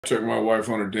Took my wife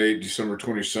on a date December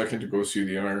 22nd to go see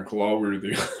the Iron Claw. We were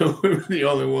the, we were the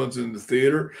only ones in the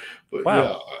theater. But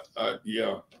Wow. yeah,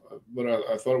 yeah, but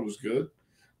I thought it was good.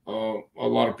 A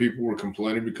lot of people were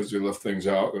complaining because they left things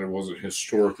out and it wasn't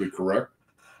historically correct.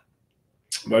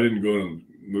 But I didn't go to the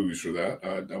movies for that.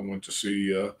 I went to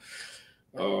see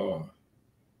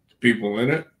people in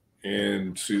it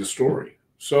and see the story.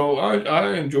 So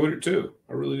I enjoyed it too.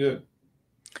 I really did.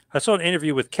 I saw an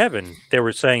interview with Kevin. They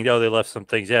were saying, "Oh, they left some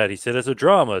things out." He said, "It's a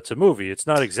drama. It's a movie. It's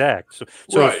not exact." So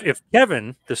Right. if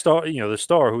Kevin, the star, the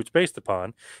star who it's based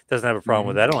upon, doesn't have a problem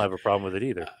with Mhm. that, I don't have a problem with it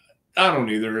either. I don't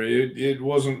either. It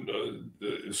wasn't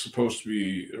supposed to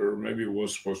be, or maybe it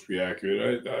was supposed to be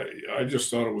accurate. I just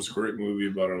thought it was a great movie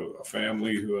about a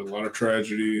family who had a lot of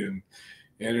tragedy, and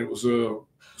it was a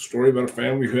story about a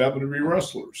family who happened to be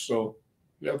wrestlers. So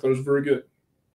yeah, I thought it was very good.